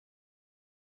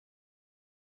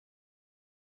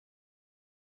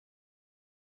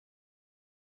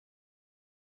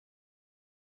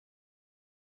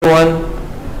Everyone,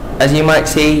 as you might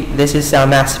see, this is our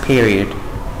maths period.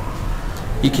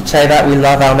 You could say that we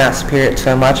love our maths period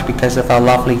so much because of our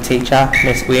lovely teacher,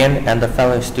 Miss Uyen, and the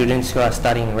fellow students who are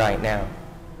studying right now.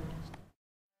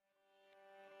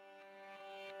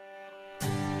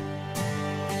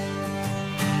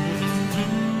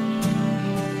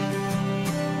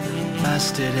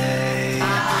 Today,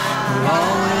 we'll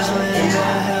always lend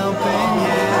a helping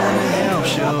hand to help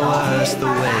show us the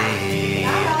way.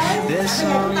 This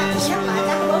song is for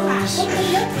those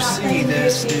who see their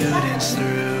students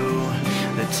through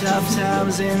the tough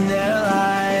times in their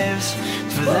lives.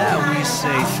 For that we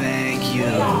say thank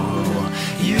you.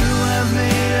 You have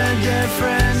made a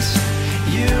difference.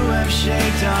 You have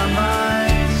shaped our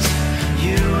minds.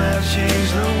 You have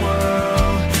changed the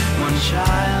world, one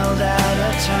child at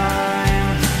a time.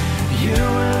 You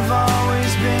have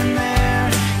always been there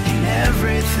in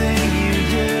everything you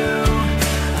do.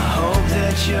 I hope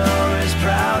that you're as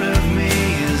proud of me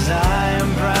as I am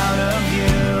proud of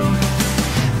you.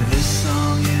 This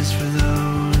song is for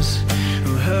those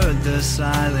who heard the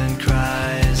silent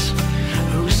cries,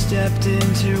 who stepped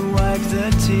in to wipe the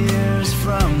tears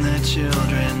from the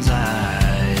children's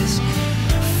eyes.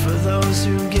 For those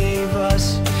who gave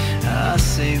us a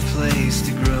safe place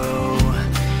to grow,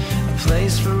 a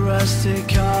place for us to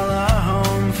call our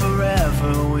home.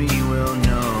 Forever we will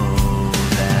know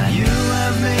that you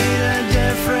have made a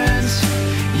difference.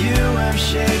 You have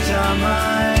shaped our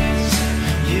minds.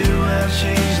 You have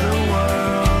changed the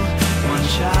world, one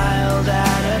child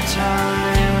at a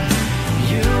time.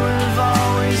 You have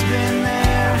always been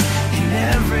there in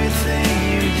everything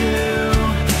you do.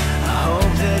 I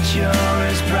hope that you're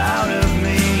as proud of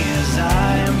me as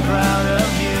I am proud of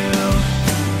you.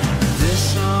 This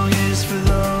song is for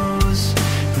those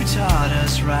who taught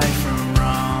us right from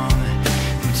wrong,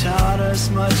 who taught us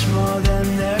much more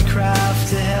than their craft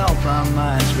to help our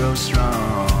minds grow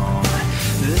strong.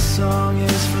 This song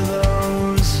is for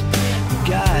those who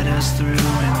guide us through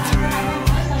and through,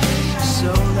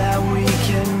 so that we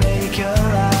can make a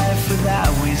life. For that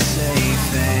we say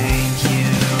thank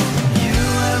you. You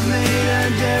have made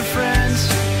a difference.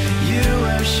 You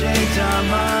have shaped our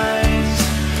minds.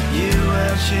 You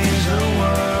have changed the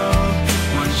world,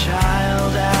 one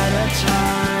child at a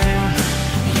time.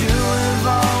 You have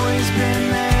always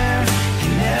been there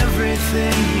in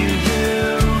everything you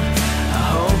do. I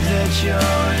hope that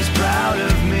you're as proud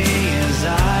of me as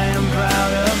I am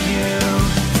proud of you.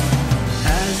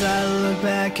 As I look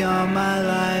back on my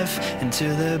life and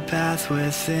to the path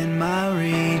within my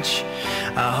reach,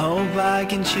 I hope I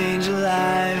can change the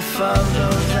life of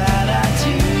those that I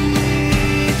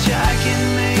teach. I can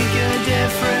make a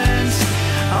difference.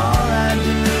 All I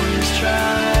do is try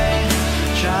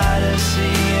to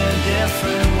see a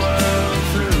different world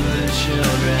through the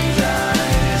children's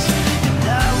eyes. And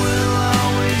I will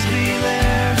always be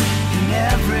there in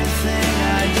everything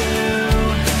I do.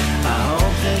 I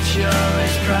hope that you're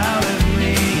as proud of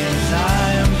me as I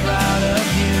am proud of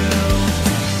you.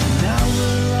 And I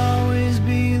will always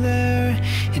be there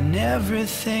in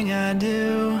everything I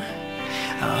do.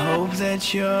 I hope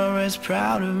that you're as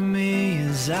proud of me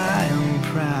as I am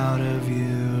proud of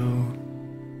you.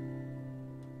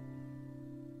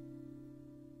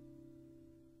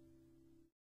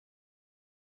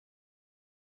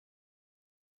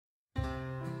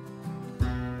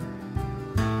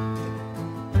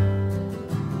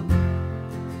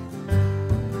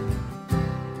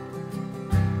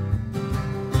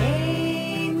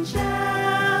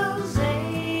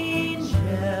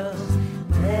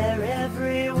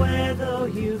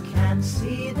 You can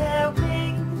see their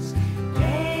wings.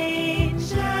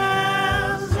 Angels,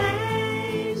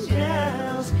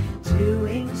 angels,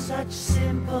 doing such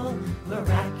simple,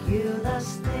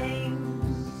 miraculous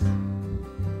things.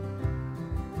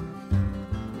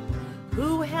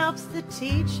 Who helps the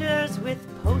teachers with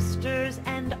posters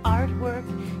and artwork,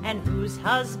 and whose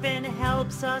husband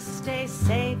helps us stay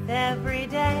safe every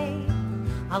day.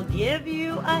 I'll give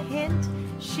you a hint.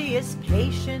 She is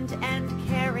patient and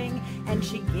caring, and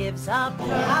she gives up her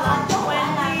lunch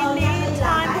when we need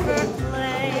time for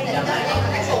play.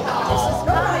 This is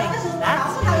coming,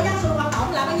 that's good.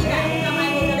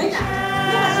 Angels,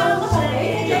 angels,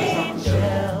 everywhere you can see their wings.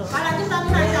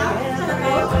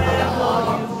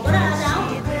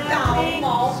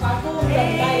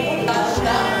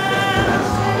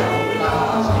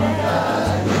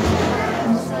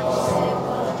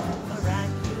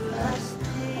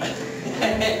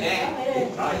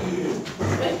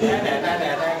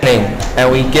 And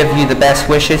we give you the best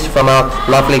wishes from our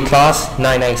lovely class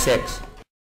 9A6.